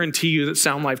guarantee you that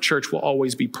Sound Life Church will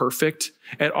always be perfect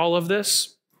at all of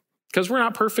this, because we're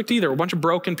not perfect either. We're a bunch of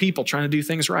broken people trying to do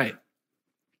things right.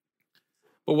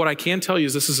 But what I can tell you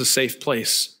is this is a safe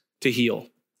place to heal.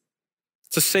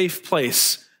 It's a safe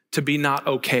place to be not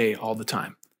okay all the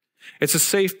time. It's a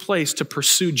safe place to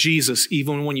pursue Jesus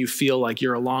even when you feel like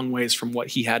you're a long ways from what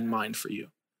he had in mind for you.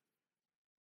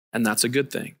 And that's a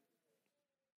good thing.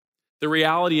 The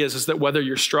reality is that whether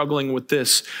you're struggling with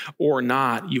this or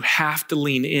not, you have to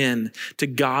lean in to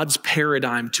God's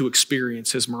paradigm to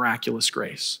experience his miraculous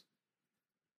grace.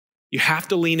 You have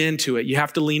to lean into it. You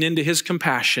have to lean into his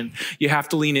compassion. You have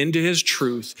to lean into his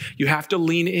truth. You have to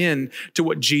lean in to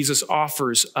what Jesus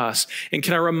offers us. And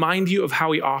can I remind you of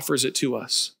how he offers it to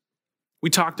us? We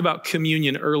talked about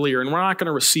communion earlier, and we're not going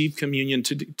to receive communion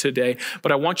today,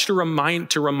 but I want you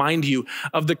to remind you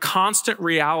of the constant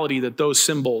reality that those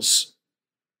symbols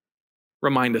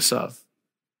remind us of.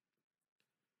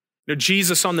 You know,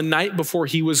 Jesus, on the night before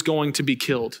he was going to be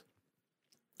killed,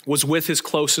 was with his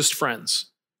closest friends.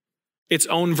 Its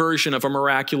own version of a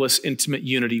miraculous, intimate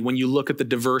unity when you look at the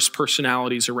diverse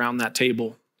personalities around that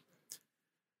table.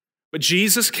 But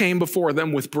Jesus came before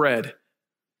them with bread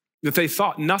that they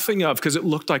thought nothing of because it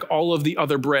looked like all of the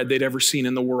other bread they'd ever seen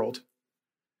in the world.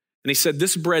 And he said,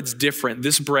 this bread's different.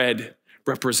 This bread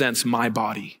represents my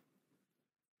body.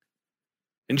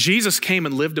 And Jesus came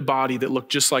and lived a body that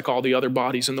looked just like all the other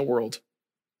bodies in the world.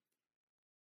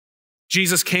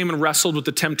 Jesus came and wrestled with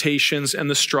the temptations and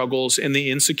the struggles and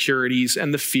the insecurities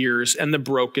and the fears and the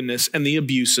brokenness and the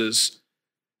abuses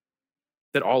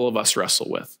that all of us wrestle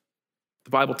with. The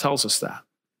Bible tells us that.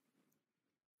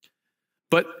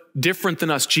 But different than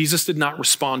us, Jesus did not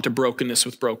respond to brokenness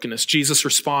with brokenness. Jesus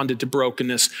responded to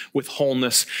brokenness with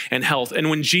wholeness and health. And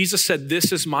when Jesus said,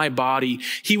 "This is my body,"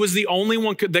 he was the only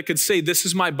one that could say, "This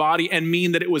is my body," and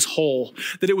mean that it was whole,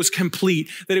 that it was complete,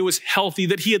 that it was healthy,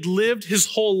 that he had lived his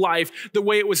whole life the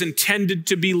way it was intended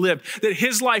to be lived, that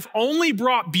his life only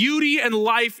brought beauty and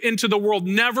life into the world,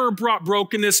 never brought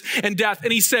brokenness and death.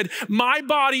 And he said, "My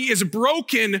body is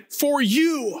broken for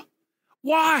you."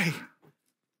 Why?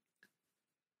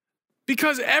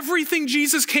 Because everything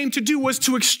Jesus came to do was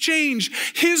to exchange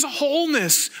his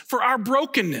wholeness for our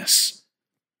brokenness.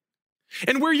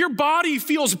 And where your body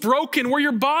feels broken, where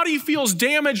your body feels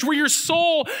damaged, where your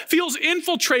soul feels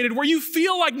infiltrated, where you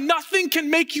feel like nothing can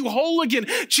make you whole again,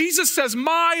 Jesus says,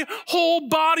 "My whole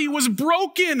body was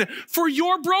broken for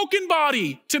your broken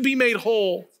body to be made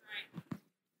whole."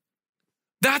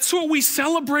 That's what we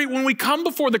celebrate when we come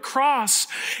before the cross,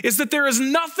 is that there is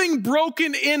nothing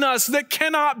broken in us that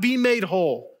cannot be made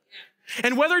whole.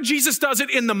 And whether Jesus does it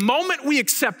in the moment we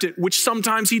accept it, which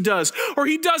sometimes he does, or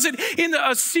he does it in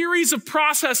a series of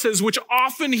processes, which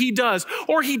often he does,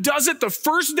 or he does it the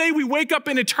first day we wake up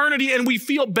in eternity and we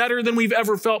feel better than we've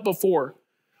ever felt before,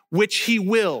 which he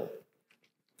will.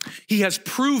 He has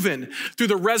proven through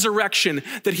the resurrection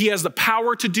that he has the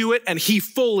power to do it, and he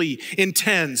fully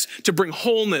intends to bring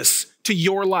wholeness to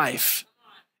your life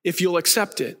if you'll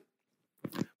accept it.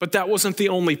 But that wasn't the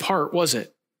only part, was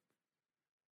it?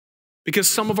 Because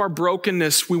some of our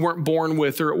brokenness we weren't born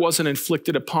with, or it wasn't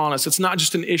inflicted upon us. It's not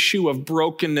just an issue of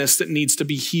brokenness that needs to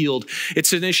be healed.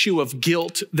 It's an issue of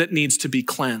guilt that needs to be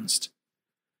cleansed.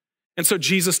 And so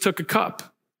Jesus took a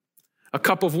cup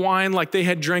of wine like they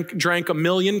had drank a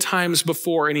million times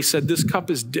before. And he said, "This cup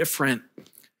is different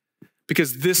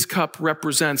because this cup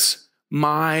represents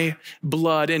my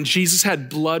blood." And Jesus had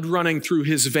blood running through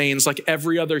his veins like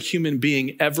every other human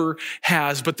being ever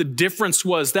has. But the difference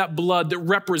was that blood that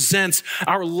represents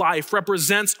our life,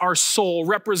 represents our soul,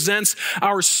 represents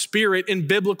our spirit in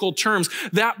biblical terms.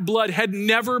 That blood had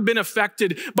never been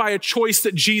affected by a choice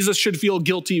that Jesus should feel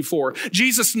guilty for.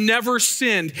 Jesus never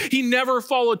sinned. He never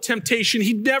followed temptation.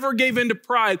 He never gave into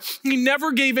pride. He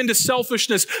never gave into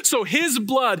selfishness. So his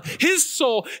blood, his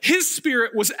soul, his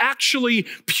spirit was actually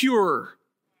pure.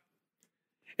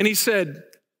 And he said,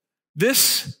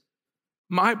 "This,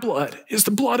 my blood, is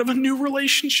the blood of a new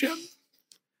relationship.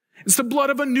 It's the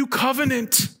blood of a new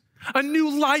covenant, a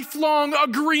new lifelong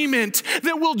agreement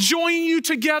that will join you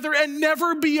together and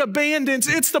never be abandoned.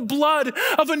 It's the blood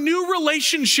of a new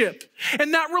relationship.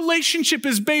 And that relationship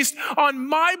is based on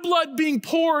my blood being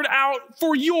poured out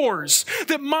for yours,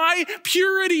 that my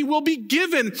purity will be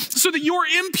given so that your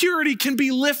impurity can be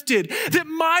lifted, that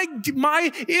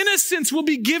my innocence will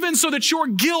be given so that your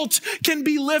guilt can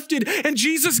be lifted." And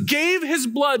Jesus gave his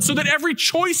blood so that every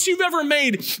choice you've ever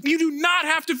made, you do not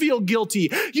have to feel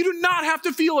guilty. You do not have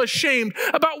to feel ashamed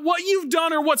about what you've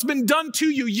done or what's been done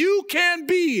to you. You can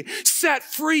be set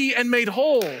free and made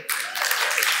whole.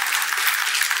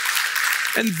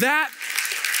 And that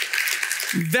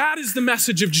is the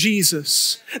message of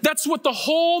Jesus. That's what the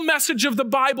whole message of the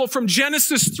Bible from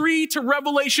Genesis 3 to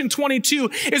Revelation 22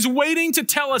 is waiting to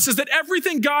tell us, is that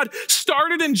everything God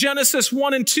started in Genesis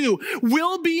 1 and 2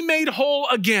 will be made whole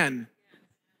again.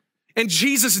 And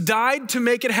Jesus died to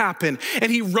make it happen.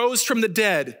 And he rose from the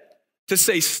dead to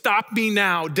say, "Stop me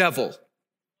now, devil."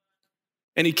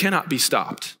 And he cannot be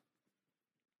stopped.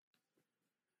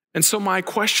 And so my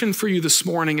question for you this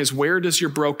morning is, where does your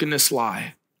brokenness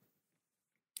lie?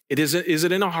 Is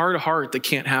it in a hard heart that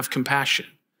can't have compassion?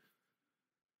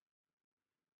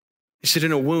 Is it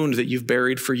in a wound that you've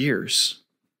buried for years?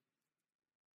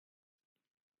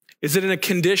 Is it in a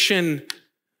condition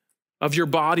of your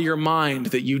body or mind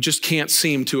that you just can't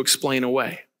seem to explain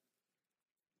away?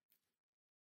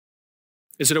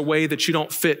 Is it a way that you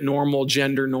don't fit normal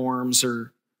gender norms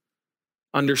or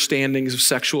understandings of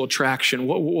sexual attraction?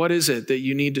 What is it that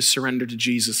you need to surrender to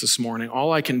Jesus this morning?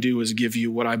 All I can do is give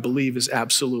you what I believe is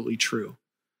absolutely true,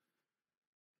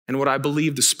 and what I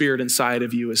believe the Spirit inside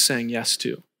of you is saying yes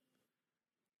to.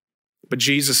 But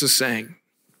Jesus is saying,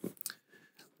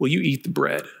 will you eat the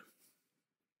bread?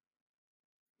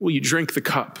 Will you drink the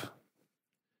cup?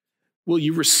 Will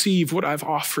you receive what I've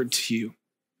offered to you?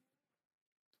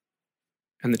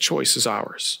 And the choice is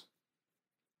ours.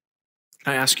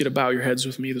 Can I ask you to bow your heads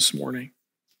with me this morning?